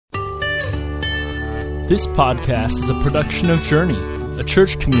This podcast is a production of Journey, a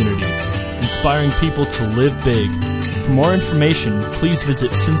church community inspiring people to live big. For more information, please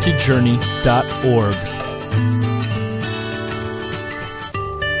visit cincyjourney.org.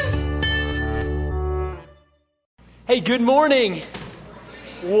 Hey, good morning.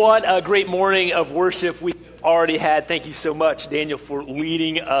 What a great morning of worship we already had. Thank you so much, Daniel, for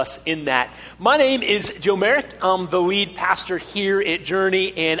leading us in that. My name is Joe Merrick. I'm the lead pastor here at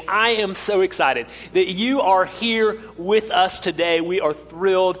Journey, and I am so excited that you are here with us today. We are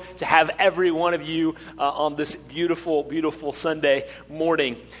thrilled to have every one of you on this beautiful, beautiful Sunday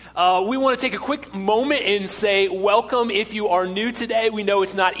morning. We want to take a quick moment and say welcome if you are new today. We know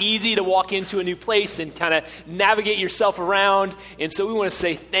it's not easy to walk into a new place and kind of navigate yourself around, and so we want to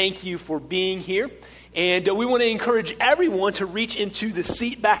say thank you for being here. And we want to encourage everyone to reach into the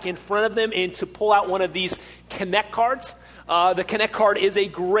seat back in front of them and to pull out one of these Connect cards. The Connect card is a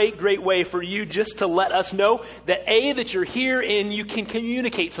great way for you just to let us know that that you're here and you can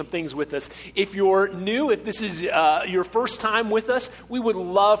communicate some things with us. If you're new, if this is your first time with us, we would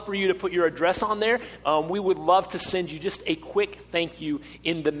love for you to put your address on there. We would love to send you just a quick thank you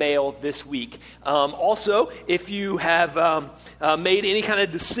in the mail this week. Also, if you have made any kind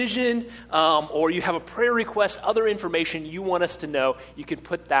of decision or you have a prayer request, other information you want us to know, you can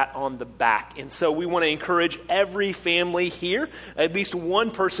put that on the back. And so we want to encourage every family here, at least one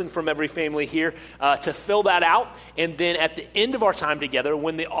person from every family here, to fill that out. And then at the end of our time together,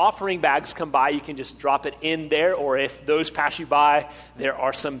 when the offering bags come by, you can just drop it in there. Or if those pass you by, there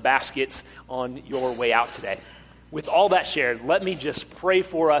are some baskets on your way out today. With all that shared, let me just pray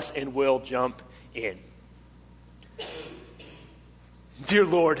for us and we'll jump in. Dear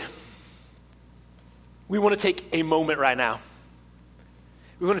Lord, we want to take a moment right now.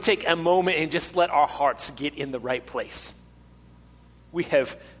 We want to take a moment and just let our hearts get in the right place. We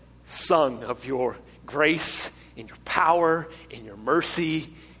have sung of your grace and your power and your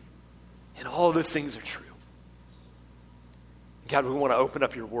mercy, and all of those things are true. God, we want to open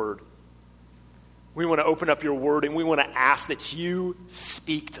up your word. We want to open up your word, and we want to ask that you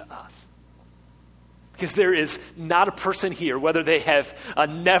speak to us. Because there is not a person here, whether they have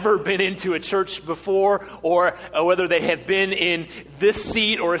never been into a church before or whether they have been in this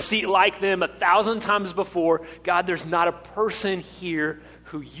seat or a seat like them 1,000 times before, God, there's not a person here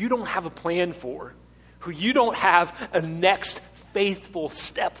who you don't have a plan for, who you don't have a next faithful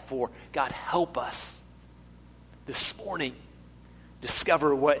step for. God, help us this morning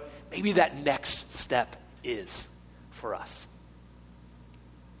discover what maybe that next step is for us.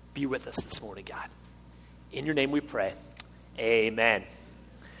 Be with us this morning, God. In your name we pray. Amen.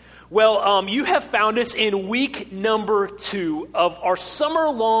 Well, you have found us in week number 2 of our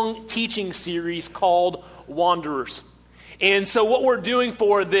summer-long teaching series called Wanderers. And so what we're doing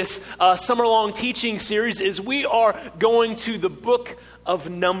for this summer-long teaching series is we are going to the book of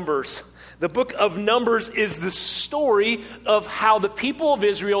Numbers. The book of Numbers is the story of how the people of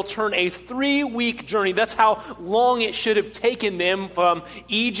Israel turn a 3-week journey. That's how long it should have taken them from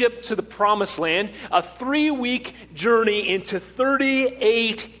Egypt to the Promised Land. A 3-week journey into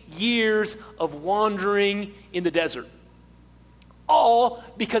 38 years of wandering in the desert. All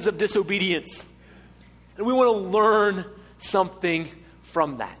because of disobedience. And we want to learn something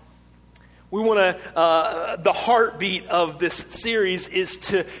from that. We want to, the heartbeat of this series is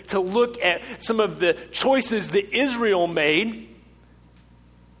to look at some of the choices that Israel made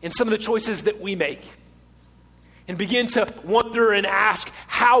and some of the choices that we make. And begin to wonder and ask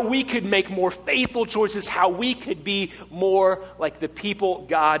how we could make more faithful choices, how we could be more like the people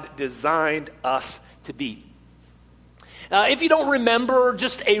God designed us to be. If you don't remember,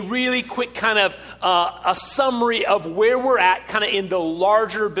 just a really quick kind of a summary of where we're at kind of in the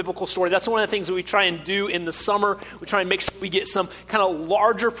larger biblical story. That's one of the things that we try and do in the summer. We try and make sure we get some kind of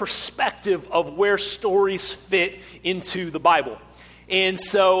larger perspective of where stories fit into the Bible. And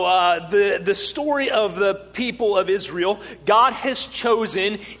so the story of the people of Israel, God has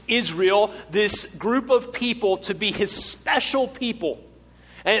chosen Israel, this group of people, to be his special people.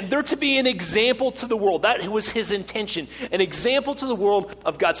 And they're to be an example to the world. That was his intention. An example to the world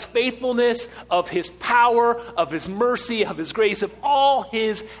of God's faithfulness, of his power, of his mercy, of his grace, of all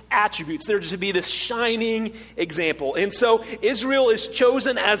his attributes. They're to be this shining example. And so Israel is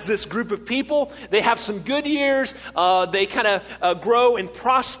chosen as this group of people. They have some good years. They kind of grow and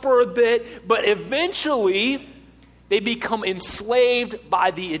prosper a bit. But eventually, they become enslaved by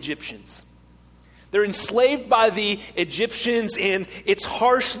the Egyptians. They're enslaved by the Egyptians, and it's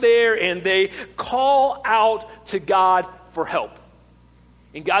harsh there, and they call out to God for help.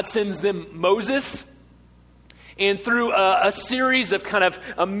 And God sends them Moses, And through a series of kind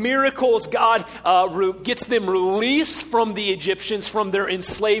of miracles, God gets them released from the Egyptians, from their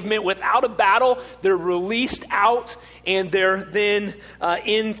enslavement. Without a battle, they're released out, and they're then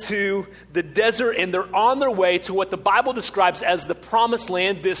into the desert, and they're on their way to what the Bible describes as the Promised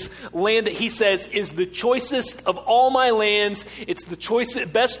Land, this land that he says is the choicest of all my lands. It's the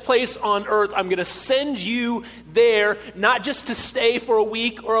best place on earth. I'm going to send you there, not just to stay for a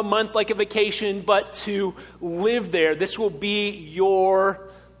week or a month like a vacation, but to live there. This will be your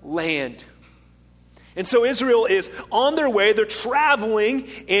land. And so Israel is on their way. They're traveling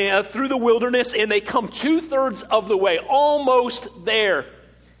through the wilderness, and they come 2/3 of the way, almost there.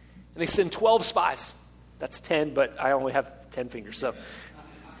 And they send 12 spies. That's 10, but I only have 10 fingers, so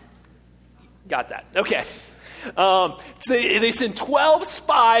got that. Okay. So they send 12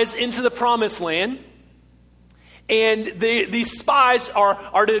 spies into the Promised Land. And these spies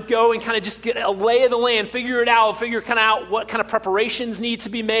are to go and kind of just get a lay of the land, figure kind of out what kind of preparations need to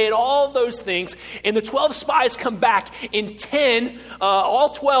be made, all those things. And the 12 spies come back, and all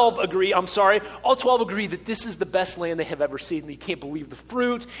 12 agree that this is the best land they have ever seen. You can't believe the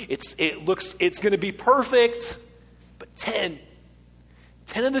fruit. It's going to be perfect. But 10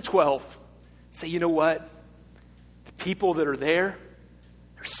 of the 12 say, you know what? The people that are there,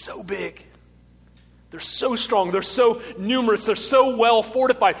 they're so big. They're so strong, they're so numerous, they're so well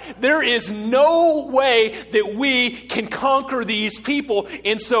fortified. There is no way that we can conquer these people.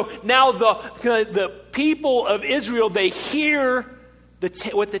 And so now the people of Israel, they hear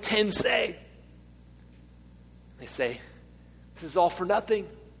what the 10 say. They say, this is all for nothing.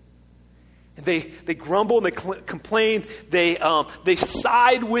 And they grumble and they complain. They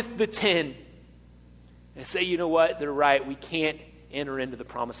side with the 10. They say, you know what, they're right, we can't enter into the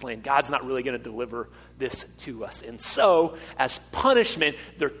Promised Land. God's not really going to deliver this to us. And so, as punishment,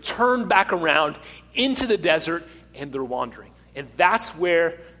 they're turned back around into the desert and they're wandering. And that's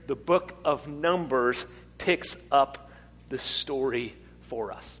where the book of Numbers picks up the story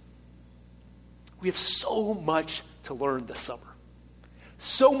for us. We have so much to learn this summer.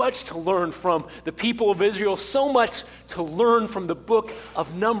 So much to learn from the people of Israel. So much to learn from the book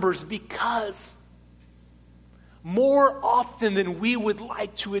of Numbers, because more often than we would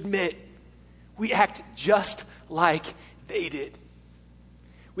like to admit, we act just like they did.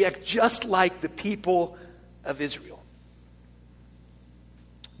 We act just like the people of Israel.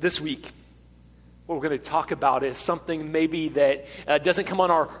 This week, what we're going to talk about is something maybe that doesn't come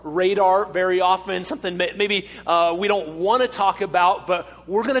on our radar very often, something maybe we don't want to talk about, but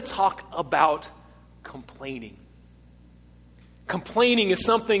we're going to talk about complaining. Complaining is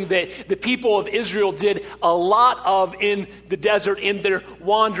something that the people of Israel did a lot of in the desert in their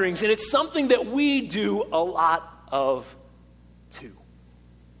wanderings. And it's something that we do a lot of too.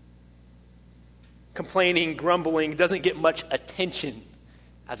 Complaining, grumbling doesn't get much attention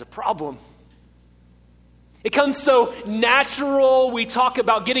as a problem. It comes so natural. We talk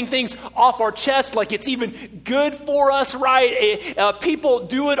about getting things off our chest like it's even good for us, right? People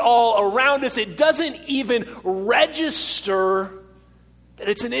do it all around us. It doesn't even register that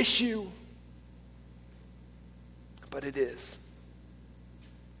it's an issue. But it is.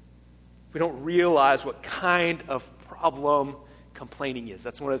 We don't realize what kind of problem complaining is.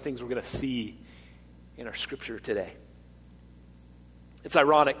 That's one of the things we're going to see in our scripture today. It's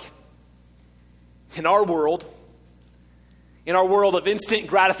ironic. In our world of instant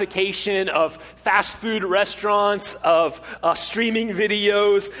gratification, of fast food restaurants, of streaming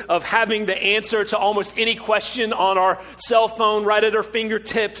videos, of having the answer to almost any question on our cell phone right at our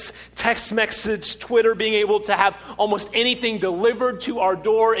fingertips, text message, Twitter, being able to have almost anything delivered to our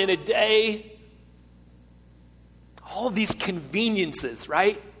door in a day. All these conveniences,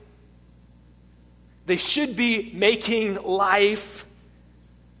 right? They should be making life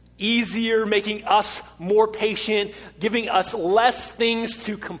easier, making us more patient, giving us less things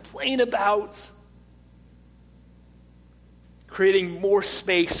to complain about, creating more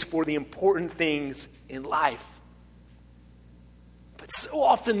space for the important things in life. But so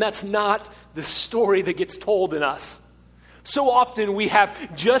often that's not the story that gets told in us. So often we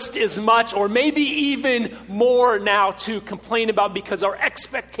have just as much or maybe even more now to complain about because our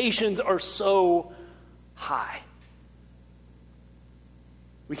expectations are so high.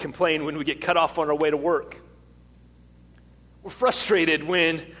 We complain when we get cut off on our way to work. We're frustrated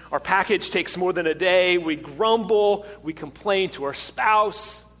when our package takes more than a day. We grumble. We complain to our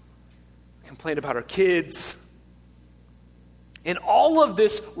spouse. We complain about our kids. And all of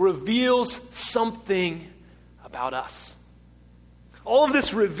this reveals something about us. All of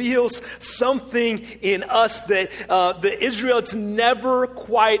this reveals something in us that the Israelites never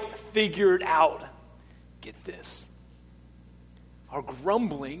quite figured out. get this. Our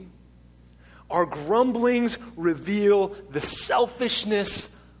grumblings reveal the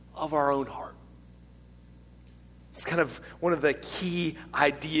selfishness of our own heart. It's kind of one of the key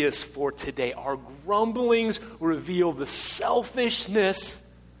ideas for today. Our grumblings reveal the selfishness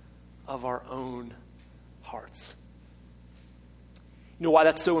of our own hearts. You know why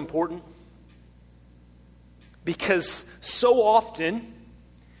that's so important? Because so often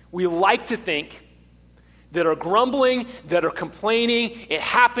we like to think that are grumbling, that are complaining, it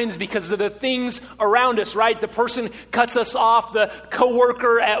happens because of the things around us, right? The person cuts us off, the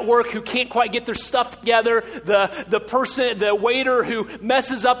coworker at work who can't quite get their stuff together, the waiter who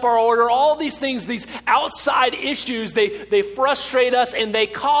messes up our order, all these things, these outside issues, they frustrate us and they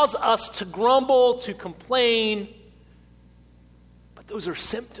cause us to grumble, to complain. But those are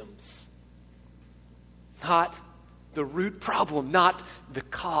symptoms, not the root problem, not the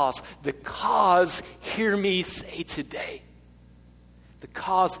cause. The cause, hear me say today, the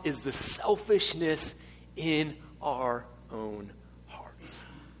cause is the selfishness in our own hearts.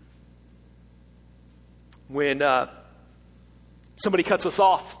 When somebody cuts us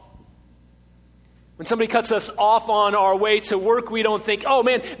off, when somebody cuts us off on our way to work, we don't think, oh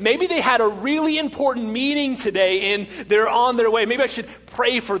man, maybe they had a really important meeting today and they're on their way. Maybe I should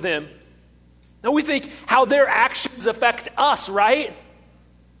pray for them. No, we think how their actions affect us, right?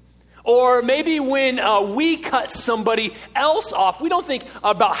 Or maybe when we cut somebody else off, we don't think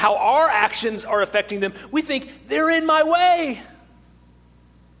about how our actions are affecting them. We think they're in my way.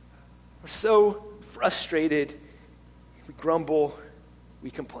 We're so frustrated. We grumble. We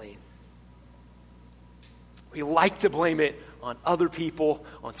complain. We like to blame it on other people,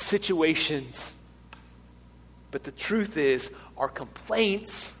 on situations. But the truth is, our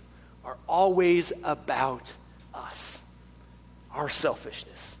complaints are always about us, our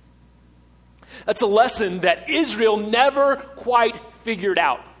selfishness. That's a lesson that Israel never quite figured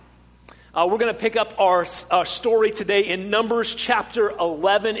out. We're going to pick up our story today in Numbers chapter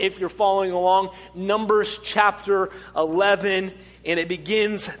 11, if you're following along. Numbers chapter 11, and it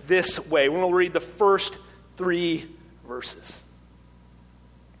begins this way. We're going to read the first 3 verses.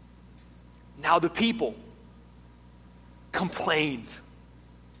 Now the people complained.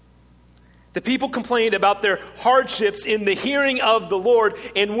 The people complained about their hardships in the hearing of the Lord,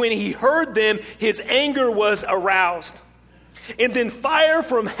 and when he heard them, his anger was aroused. And then fire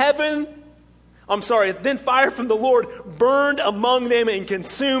from the Lord burned among them and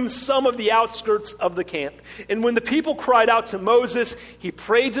consumed some of the outskirts of the camp. And when the people cried out to Moses, he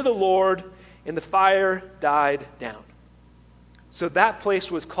prayed to the Lord, and the fire died down. So that place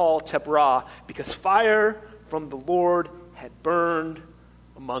was called Taberah, because fire from the Lord had burned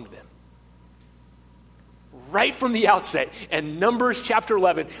among them. Right from the outset, and Numbers chapter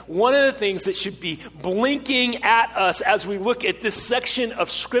 11, one of the things that should be blinking at us as we look at this section of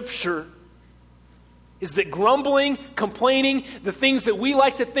Scripture is that grumbling, complaining, the things that we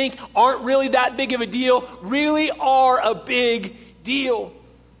like to think aren't really that big of a deal, really are a big deal.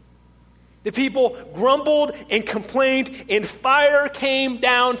 The people grumbled and complained, and fire came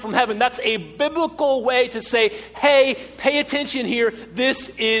down from heaven. That's a biblical way to say, hey, pay attention here. This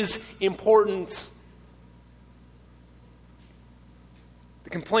is important.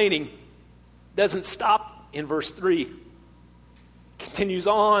 Complaining doesn't stop in verse 3. It continues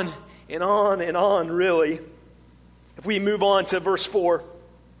on and on and on, really. If we move on to verse 4.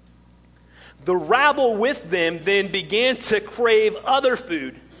 The rabble with them then began to crave other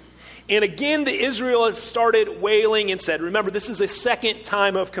food. And again the Israelites started wailing and said, remember, this is a second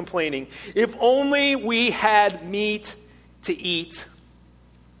time of complaining. If only we had meat to eat.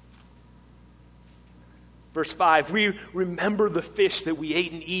 Verse 5, we remember the fish that we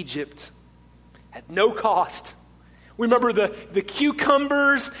ate in Egypt at no cost. We remember the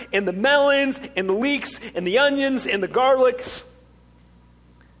cucumbers and the melons and the leeks and the onions and the garlics.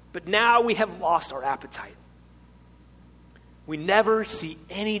 But now we have lost our appetite. We never see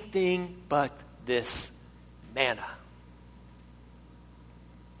anything but this manna.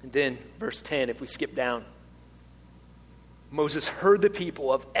 And then verse 10, if we skip down. Moses heard the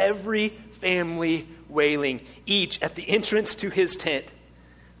people of every family wailing, each at the entrance to his tent.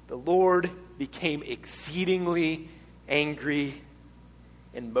 The Lord became exceedingly angry,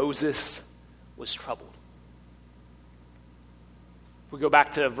 and Moses was troubled. If we go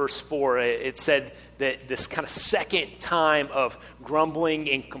back to verse 4, it said that this kind of second time of grumbling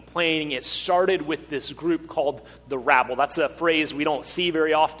and complaining, it started with this group called the rabble. That's a phrase we don't see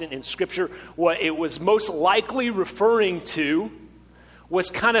very often in Scripture. What it was most likely referring to was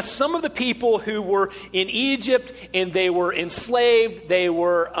kind of some of the people who were in Egypt and they were enslaved, they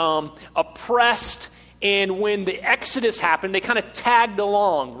were oppressed, And when the Exodus happened, they kind of tagged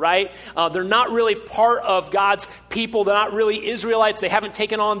along, right? They're not really part of God's people. They're not really Israelites. They haven't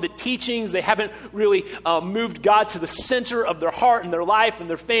taken on the teachings. They haven't really moved God to the center of their heart and their life and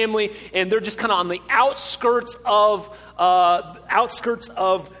their family. And they're just kind of on the outskirts of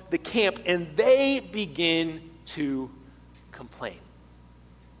the camp. And they begin to complain.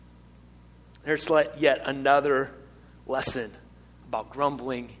 There's yet another lesson about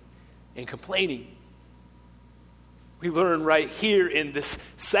grumbling and complaining. We learn right here in this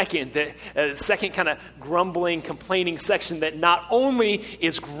second kind of grumbling, complaining section that not only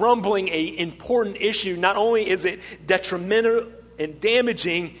is grumbling an important issue, not only is it detrimental and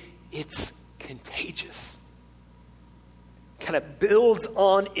damaging, it's contagious. Kind of builds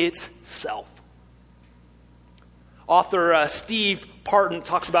on itself. Author Steve Parton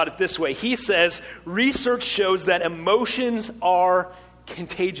talks about it this way. He says, research shows that emotions are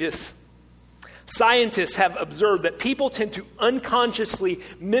contagious. Scientists have observed that people tend to unconsciously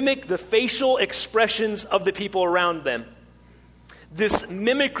mimic the facial expressions of the people around them. This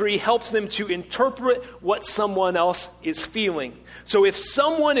mimicry helps them to interpret what someone else is feeling. So if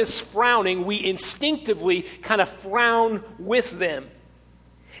someone is frowning, we instinctively kind of frown with them.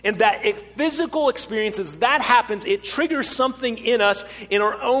 And that physical experiences, that happens, it triggers something in us, in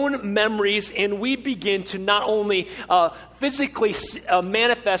our own memories, and we begin to not only physically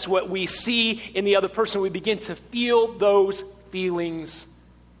manifest what we see in the other person, we begin to feel those feelings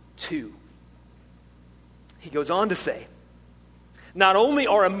too. He goes on to say, not only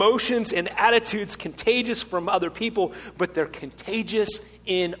are emotions and attitudes contagious from other people, but they're contagious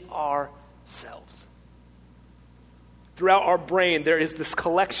in ourselves. Throughout our brain, there is this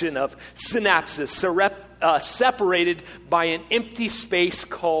collection of synapses separated by an empty space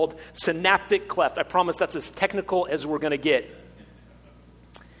called synaptic cleft. I promise that's as technical as we're going to get.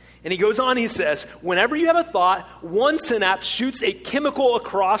 And he goes on, he says, whenever you have a thought, one synapse shoots a chemical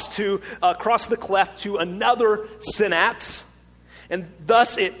across the cleft to another synapse. And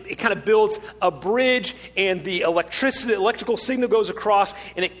thus, it kind of builds a bridge, and the electrical signal goes across,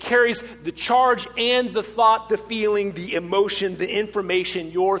 and it carries the charge and the thought, the feeling, the emotion, the information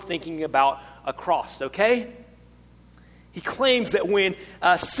you're thinking about across, okay? He claims that when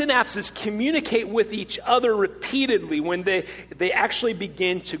synapses communicate with each other repeatedly, when they actually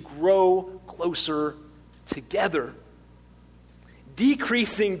begin to grow closer together,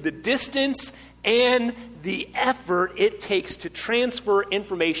 decreasing the distance and the effort it takes to transfer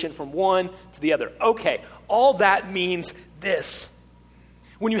information from one to the other. Okay, all that means this.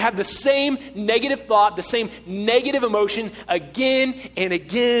 When you have the same negative thought, the same negative emotion again and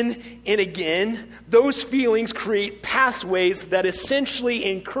again and again, those feelings create pathways that essentially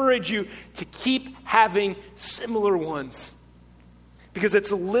encourage you to keep having similar ones. Because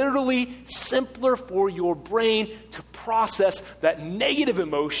it's literally simpler for your brain to process that negative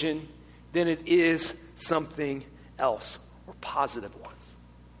emotion than it is something else, or positive ones.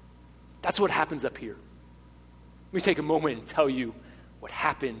 That's what happens up here. Let me take a moment and tell you what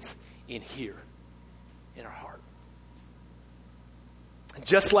happens in here, in our heart.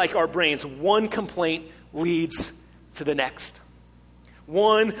 Just like our brains, one complaint leads to the next.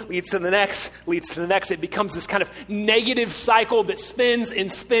 One leads to the next, leads to the next. It becomes this kind of negative cycle that spins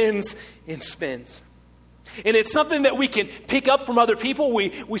and spins and spins. And it's something that we can pick up from other people.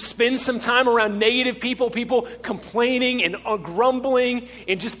 We spend some time around negative people complaining and grumbling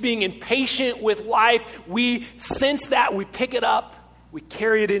and just being impatient with life. We sense that, we pick it up, we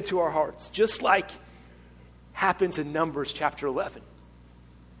carry it into our hearts, just like happens in Numbers chapter 11.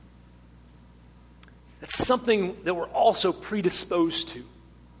 It's something that we're also predisposed to.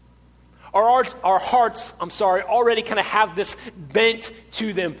 Our hearts, already kind of have this bent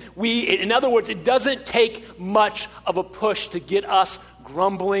to them. In other words, it doesn't take much of a push to get us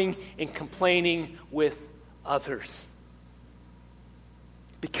grumbling and complaining with others.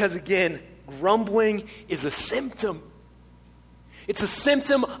 Because again, grumbling is a symptom. It's a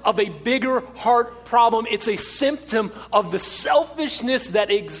symptom of a bigger heart problem. It's a symptom of the selfishness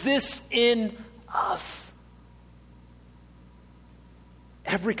that exists in us.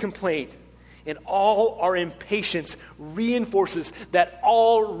 Every complaint and all our impatience reinforces that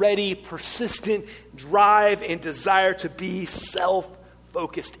already persistent drive and desire to be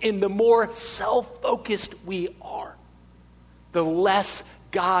self-focused. And the more self-focused we are, the less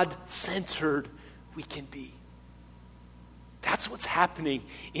God-centered we can be. That's what's happening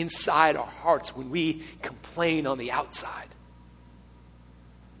inside our hearts when we complain on the outside.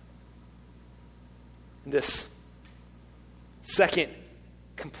 In this second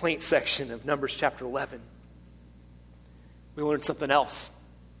complaint section of Numbers chapter 11, we learn something else.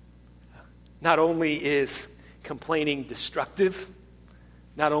 Not only is complaining destructive,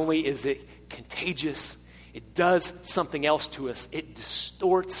 not only is it contagious, it does something else to us. It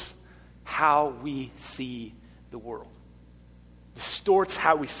distorts how we see the world. Distorts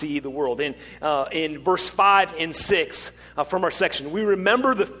how we see the world. In verse 5 and 6 from our section, we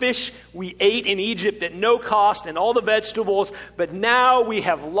remember the fish we ate in Egypt at no cost and all the vegetables, but now we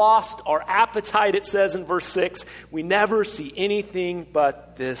have lost our appetite, it says in verse 6. We never see anything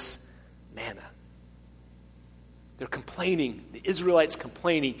but this manna. They're complaining, the Israelites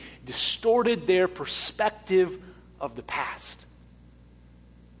complaining, distorted their perspective of the past.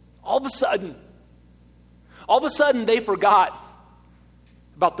 All of a sudden, they forgot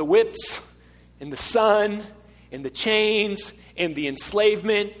about the whips and the sun and the chains and the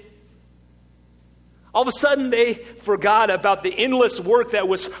enslavement. All of a sudden, they forgot about the endless work that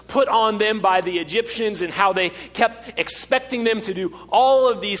was put on them by the Egyptians and how they kept expecting them to do all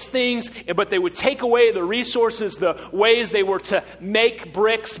of these things, but they would take away the resources, the ways they were to make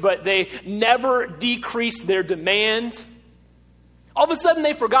bricks, but they never decreased their demands. All of a sudden,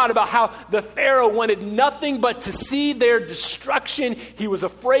 they forgot about how the Pharaoh wanted nothing but to see their destruction. He was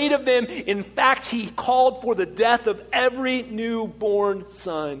afraid of them. In fact, he called for the death of every newborn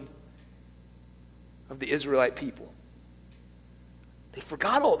son of the Israelite people. They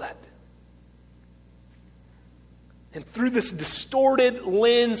forgot all that. And through this distorted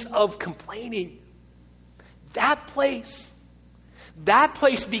lens of complaining, that place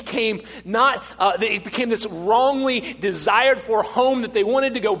became it became this wrongly desired for home that they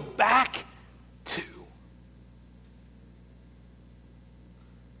wanted to go back to.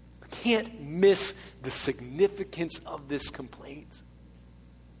 I can't miss the significance of this complaint.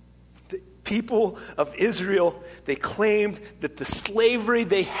 The people of Israel, they claimed that the slavery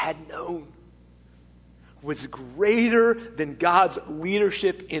they had known was greater than God's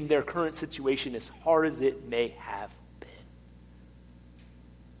leadership in their current situation, as hard as it may have been.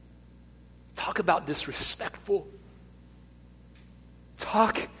 Talk about disrespectful.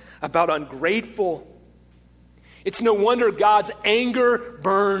 Talk about ungrateful. It's no wonder God's anger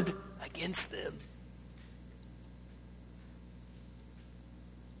burned against them.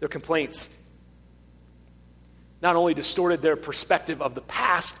 Their complaints not only distorted their perspective of the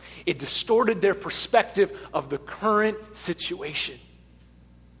past, it distorted their perspective of the current situation.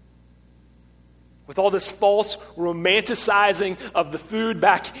 With all this false romanticizing of the food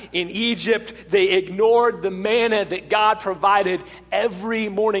back in Egypt, they ignored the manna that God provided every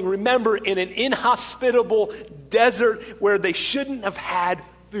morning. Remember, in an inhospitable desert where they shouldn't have had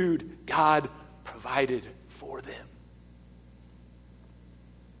food, God provided for them.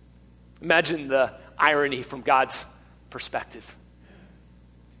 Imagine the irony from God's perspective.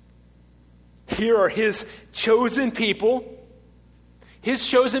 Here are his chosen people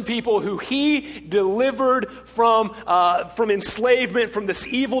who he delivered from enslavement, from this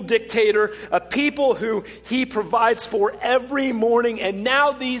evil dictator, a people who he provides for every morning. And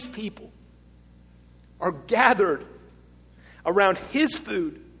now these people are gathered around his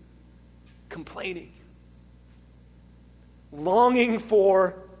food, complaining, longing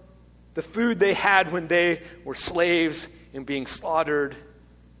for the food they had when they were slaves and being slaughtered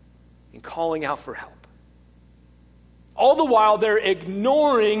and calling out for help. All the while, they're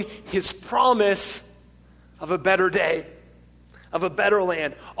ignoring his promise of a better day, of a better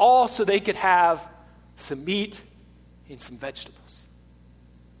land, all so they could have some meat and some vegetables.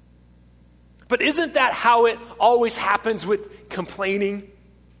 But isn't that how it always happens with complaining?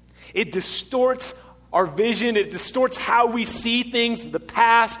 It distorts our vision. It distorts how we see things in the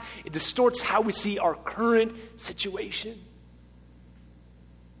past. It distorts how we see our current situation.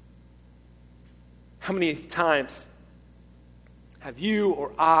 How many times have you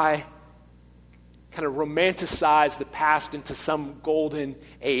or I kind of romanticized the past into some golden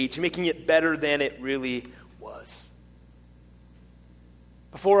age, making it better than it really was?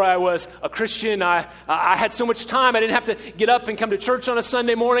 Before I was a Christian, I had so much time. I didn't have to get up and come to church on a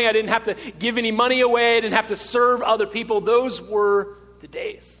Sunday morning. I didn't have to give any money away. I didn't have to serve other people. Those were the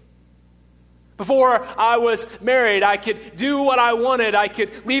days. Before I was married, I could do what I wanted. I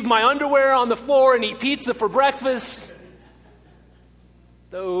could leave my underwear on the floor and eat pizza for breakfast.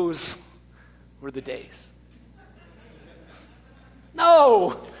 Those were the days.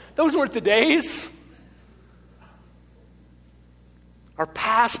 No, those weren't the days. Our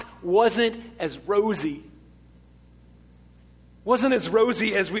past wasn't as rosy. Wasn't as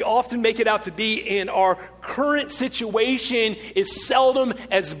rosy as we often make it out to be, and our current situation is seldom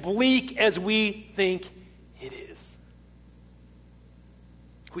as bleak as we think it is.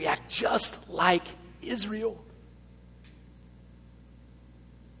 We act just like Israel.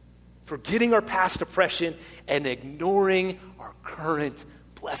 forgetting our past oppression and ignoring our current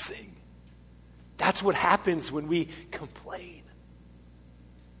blessing. That's what happens when we complain.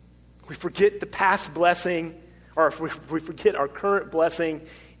 We forget the past blessing, or if we forget our current blessing,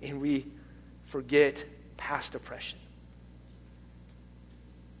 and we forget past oppression.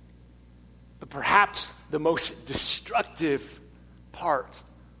 But perhaps the most destructive part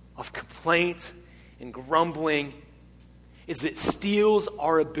of complaint and grumbling is it steals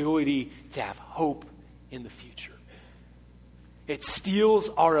our ability to have hope in the future. It steals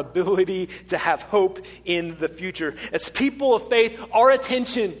our ability to have hope in the future. As people of faith, our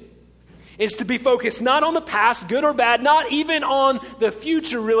attention is to be focused not on the past, good or bad, not even on the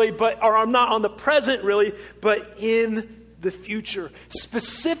future really, or not on the present really, but in the future.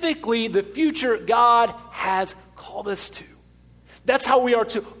 Specifically, the future God has called us to. That's how we are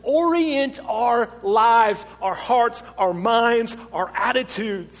to orient our lives, our hearts, our minds, our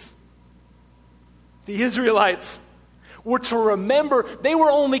attitudes. The Israelites were to remember they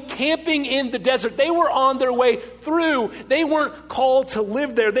were only camping in the desert. They were on their way through. They weren't called to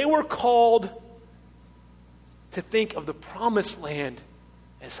live there. They were called to think of the promised land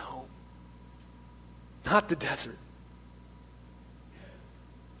as home, not the desert.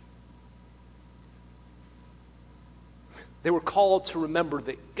 They were called to remember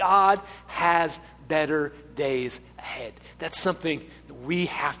that God has better days ahead. That's something that we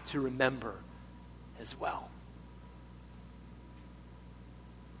have to remember as well.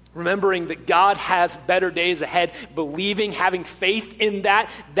 Remembering that God has better days ahead, believing, having faith in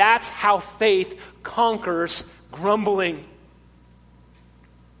that, that's how faith conquers grumbling.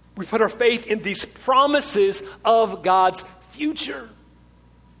 We put our faith in these promises of God's future.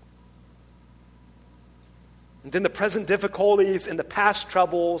 And then the present difficulties and the past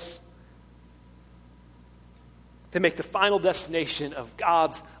troubles, they make the final destination of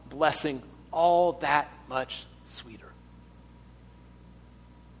God's blessing all that much sweeter.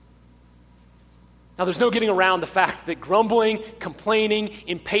 Now, there's no getting around the fact that grumbling, complaining,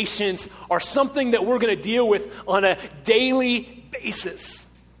 impatience are something that we're going to deal with on a daily basis.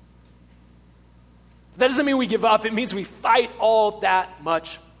 That doesn't mean we give up. It means we fight all that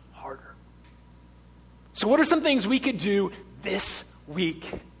much harder. So what are some things we could do this week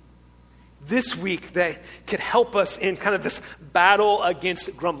that could help us in kind of this battle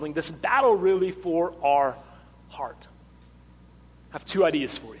against grumbling, this battle really for our heart? I have two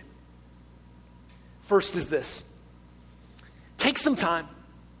ideas for you. First is this. Take some time.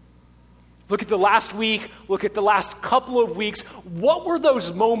 Look at the last week, look at the last couple of weeks. What were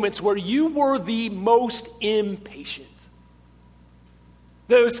those moments where you were the most impatient?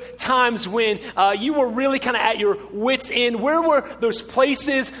 Those times when you were really kind of at your wits' end. Where were those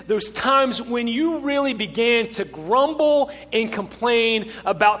places, those times when you really began to grumble and complain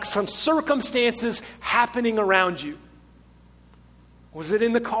about some circumstances happening around you? Was it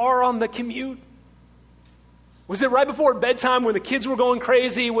in the car on the commute? Was it right before bedtime when the kids were going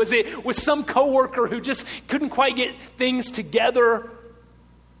crazy? Was it with some coworker who just couldn't quite get things together?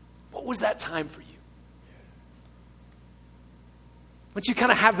 What was that time for you? Once you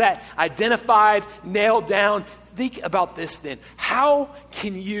kind of have that identified, nailed down, think about this then. How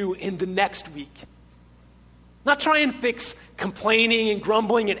can you in the next week, not try and fix complaining and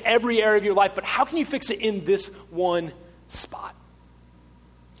grumbling in every area of your life, but how can you fix it in this one spot?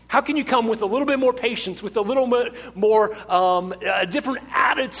 How can you come with a little bit more patience, with a little bit more a different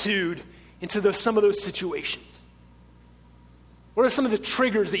attitude into some of those situations? What are some of the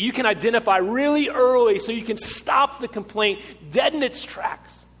triggers that you can identify really early so you can stop the complaint dead in its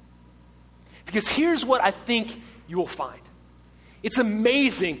tracks? Because here's what I think you will find. It's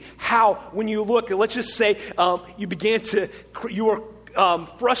amazing how when you look, let's just say you were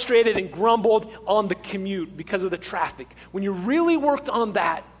frustrated and grumbled on the commute because of the traffic. When you really worked on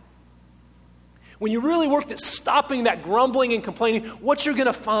that, when you really worked at stopping that grumbling and complaining, what you're going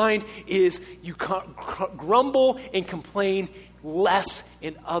to find is you grumble and complain less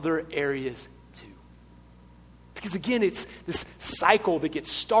in other areas too. Because again, it's this cycle that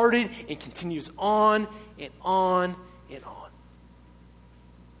gets started and continues on and on and on.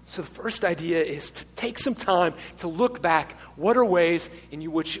 So the first idea is to take some time to look back. What are ways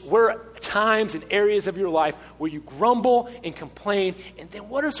where times and areas of your life where you grumble and complain? And then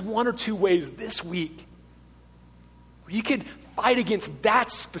what is one or two ways this week where you could fight against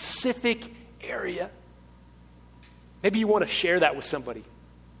that specific area? Maybe you want to share that with somebody,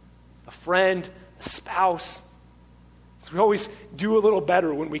 a friend, a spouse. So we always do a little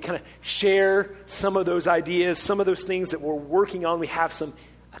better when we kind of share some of those ideas, some of those things that we're working on. We have some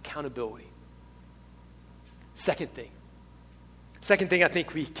accountability. Second thing, Second thing I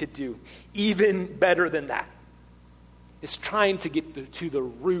think we could do, even better than that, is trying to get to the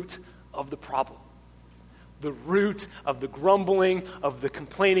root of the problem. The root of the grumbling, of the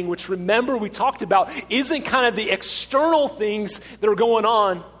complaining, which remember we talked about isn't kind of the external things that are going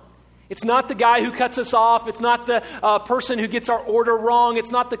on. It's not the guy who cuts us off. It's not the person who gets our order wrong. It's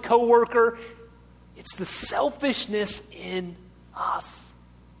not the coworker. It's the selfishness in us.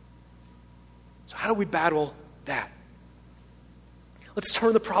 So how do we battle that? Let's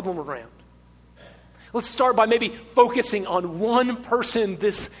turn the problem around. Let's start by maybe focusing on one person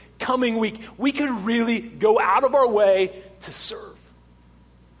this coming week. We could really go out of our way to serve,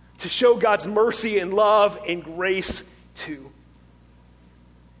 to show God's mercy and love and grace to.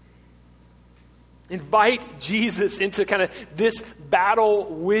 Invite Jesus into kind of this battle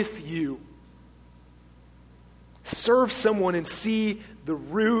with you. Serve someone and see the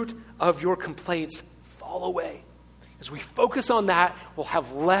root of your complaints fall away. As we focus on that, we'll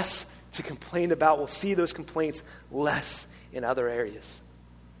have less to complain about. We'll see those complaints less in other areas.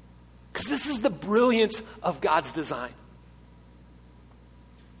 Because this is the brilliance of God's design.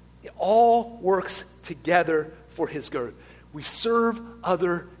 It all works together for His good. We serve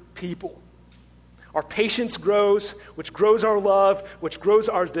other people. Our patience grows, which grows our love, which grows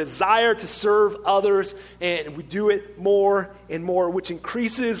our desire to serve others, and we do it more and more, which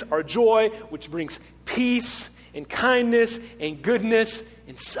increases our joy, which brings peace and kindness and goodness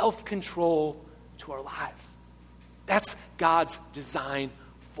and self-control to our lives. That's God's design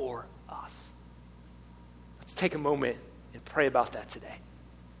for us. Let's take a moment and pray about that today.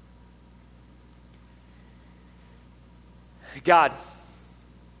 God,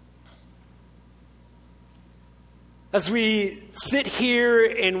 as we sit here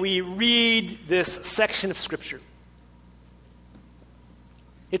and we read this section of Scripture,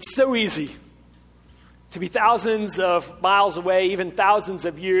 it's so easy to be thousands of miles away, even thousands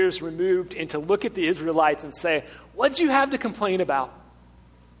of years removed, and to look at the Israelites and say, what'd you have to complain about?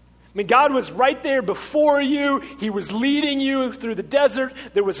 I mean, God was right there before you. He was leading you through the desert.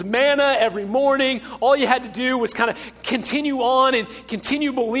 There was manna every morning. All you had to do was kind of continue on and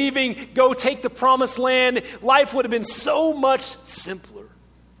continue believing, go take the promised land. Life would have been so much simpler.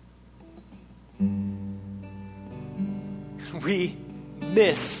 We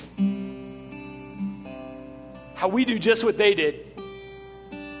miss how we do just what they did.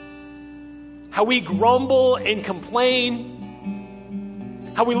 How we grumble and complain.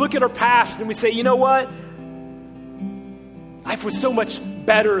 How we look at our past and we say, you know what? Life was so much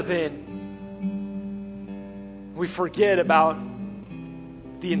better then. We forget about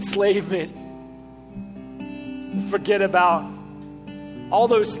the enslavement. We forget about all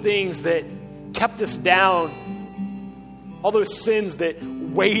those things that kept us down. All those sins that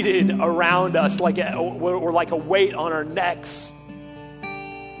weighted around us were like a weight on our necks.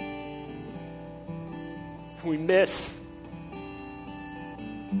 We miss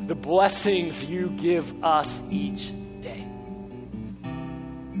the blessings you give us each day.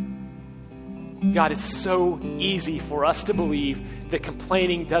 God, it's so easy for us to believe that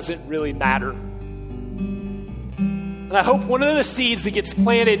complaining doesn't really matter. And I hope one of the seeds that gets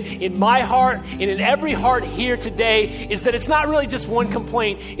planted in my heart and in every heart here today is that it's not really just one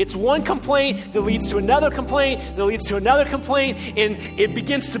complaint. It's one complaint that leads to another complaint, that leads to another complaint, and it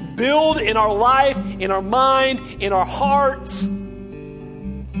begins to build in our life, in our mind, in our hearts.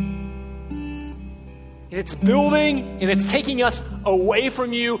 And it's building and it's taking us away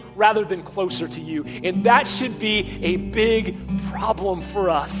from you rather than closer to you. And that should be a big problem for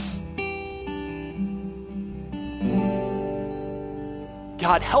us.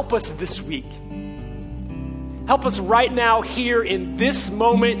 God, help us this week. Help us right now here in this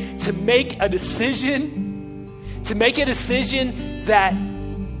moment to make a decision that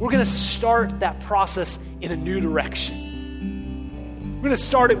we're going to start that process in a new direction. We're going to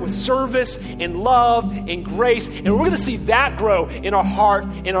start it with service and love and grace, and we're going to see that grow in our heart,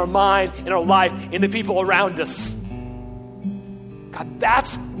 in our mind, in our life, in the people around us. God,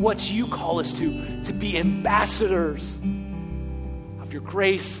 that's what you call us to be ambassadors of your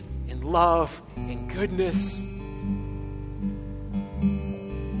grace and love and goodness.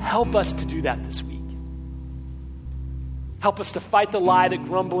 Help us to do that this week. Help us to fight the lie that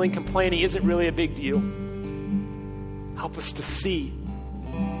grumbling, complaining isn't really a big deal. Help us to see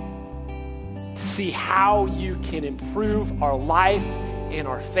how you can improve our life and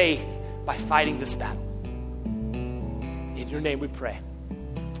our faith by fighting this battle. In your name we pray.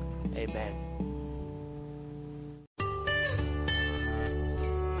 Amen.